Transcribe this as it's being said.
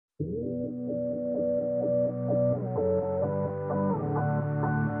Hey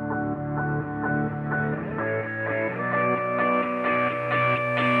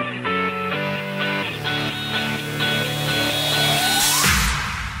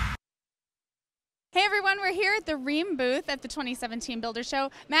everyone, we're here at the Rheem booth at the 2017 Builder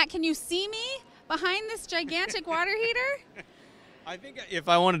Show. Matt, can you see me behind this gigantic water heater? I think if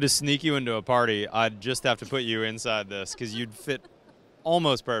I wanted to sneak you into a party, I'd just have to put you inside this because you'd fit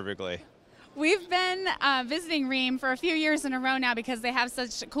almost perfectly. We've been visiting Rheem for a few years in a row now because they have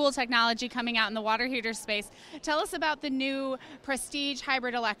such cool technology coming out in the water heater space. Tell us about the new Prestige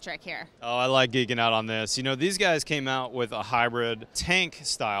Hybrid Electric here. Oh, I like geeking out on this. You know, these guys came out with a hybrid tank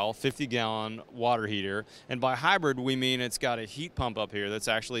style 50-gallon water heater. And by hybrid, we mean it's got a heat pump up here that's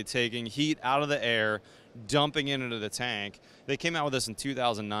actually taking heat out of the air, dumping it into the tank. They came out with this in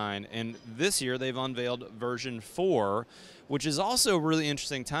 2009, and this year they've unveiled version 4, which is also really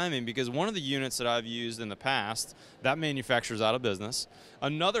interesting timing because one of the units that I've used in the past, that manufacturer's out of business.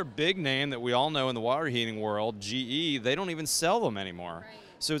 Another big name that we all know in the water heating world, GE, they don't even sell them anymore. Right.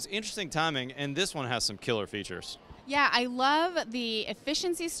 So it's interesting timing, and this one has some killer features. Yeah, I love the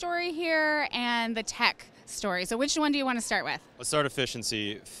efficiency story here and the tech story. So which one do you want to start with? Let's start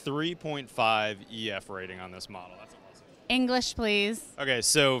efficiency. 3.5 EF rating on this model. That's awesome. English, please. Okay,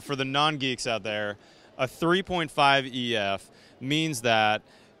 so for the non-geeks out there, a 3.5 EF means that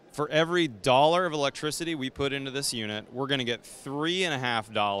for every dollar of electricity we put into this unit, we're going to get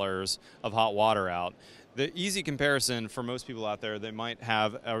 $3.50 of hot water out. The easy comparison for most people out there, they might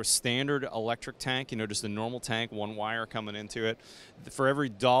have a standard electric tank, you know, just a normal tank, one wire coming into it. For every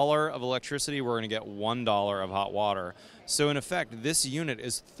dollar of electricity, we're going to get $1 of hot water. So in effect, this unit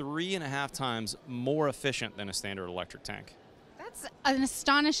is 3.5 times more efficient than a standard electric tank. That's an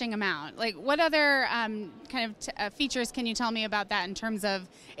astonishing amount. Like, what other kind of features can you tell me about that in terms of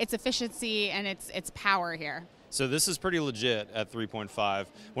its efficiency and its power here? So this is pretty legit at 3.5.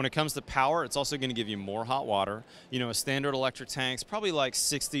 When it comes to power, it's also going to give you more hot water. You know, a standard electric tank's probably like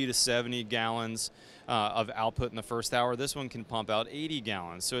 60 to 70 gallons of output in the first hour. This one can pump out 80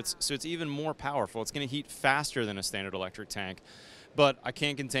 gallons. So it's even more powerful. It's going to heat faster than a standard electric tank. But I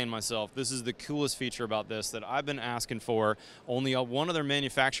can't contain myself. This is the coolest feature about this that I've been asking for. Only one other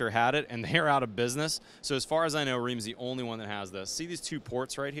manufacturer had it, and they're out of business. So as far as I know, Rheem's the only one that has this. See these two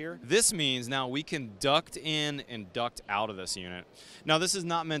ports right here? This means now we can duct in and duct out of this unit. Now, this is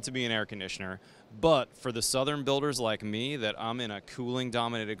not meant to be an air conditioner, but for the southern builders like me, that I'm in a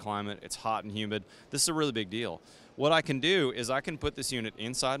cooling-dominated climate, it's hot and humid, this is a really big deal. What I can do is I can put this unit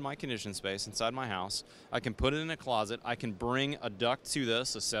inside my conditioned space, inside my house. I can put it in a closet. I can bring a duct to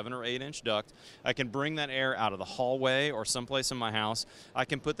this, a 7 or 8 inch duct. I can bring that air out of the hallway or someplace in my house. I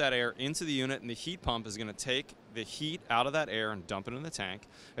can put that air into the unit, and the heat pump is going to take the heat out of that air and dump it in the tank.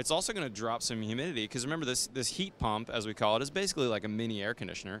 It's also going to drop some humidity because remember, this heat pump, as we call it, is basically like a mini air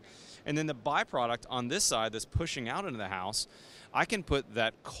conditioner. And then the byproduct on this side that's pushing out into the house, I can put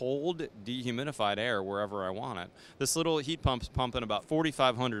that cold, dehumidified air wherever I want it. This little heat pump's pumping about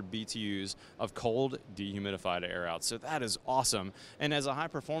 4,500 BTUs of cold, dehumidified air out. So that is awesome. And as a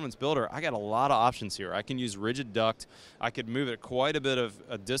high-performance builder, I got a lot of options here. I can use rigid duct. I could move it quite a bit of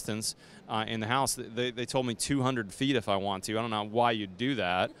a distance in the house. They told me 200 feet if I want to. I don't know why you'd do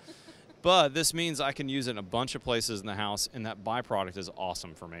that. But this means I can use it in a bunch of places in the house, and that byproduct is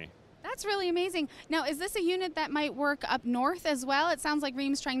awesome for me. That's really amazing. Now, is this a unit that might work up north as well? It sounds like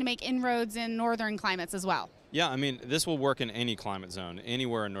Rheem's trying to make inroads in northern climates as well. Yeah, I mean, this will work in any climate zone.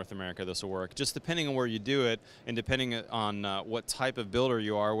 Anywhere in North America, this will work. Just depending on where you do it and depending on what type of builder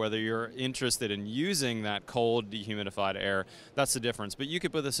you are, whether you're interested in using that cold, dehumidified air, that's the difference. But you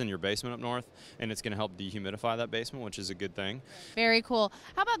could put this in your basement up north, and it's going to help dehumidify that basement, which is a good thing. Very cool.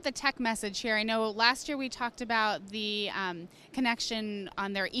 How about the tech message here? I know last year we talked about the connection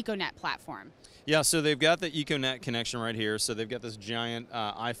on their EcoNet platform. Yeah, so they've got the EcoNet connection right here. So they've got this giant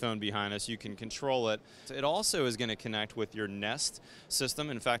iPhone behind us. You can control it. It also is going to connect with your Nest system.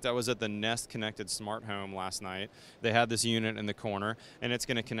 In fact, I was at the Nest Connected Smart Home last night. They had this unit in the corner, and it's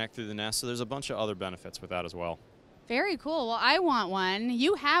going to connect through the Nest. So there's a bunch of other benefits with that as well. Very cool. Well, I want one.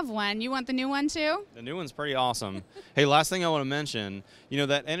 You have one. You want the new one too? The new one's pretty awesome. Hey, last thing I want to mention, you know,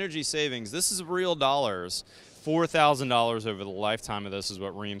 that energy savings, this is real dollars. $4,000 over the lifetime of this is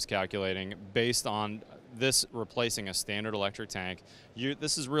what Rheem's calculating based on this replacing a standard electric tank.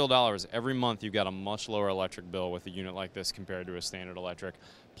 This is real dollars. Every month you've got a much lower electric bill with a unit like this compared to a standard electric,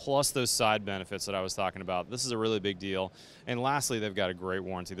 plus those side benefits that I was talking about. This is a really big deal. And lastly, they've got a great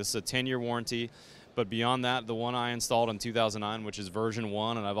warranty. This is a 10-year warranty. But beyond that, the one I installed in 2009, which is version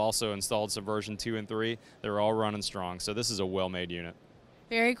 1, and I've also installed some version 2 and 3, they're all running strong. So this is a well-made unit.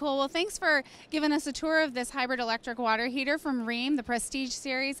 Very cool. Well, thanks for giving us a tour of this hybrid electric water heater from Rheem, the Prestige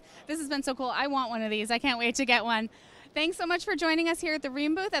series. This has been so cool. I want one of these. I can't wait to get one. Thanks so much for joining us here at the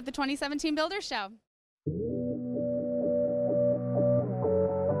Rheem booth at the 2017 Builder Show.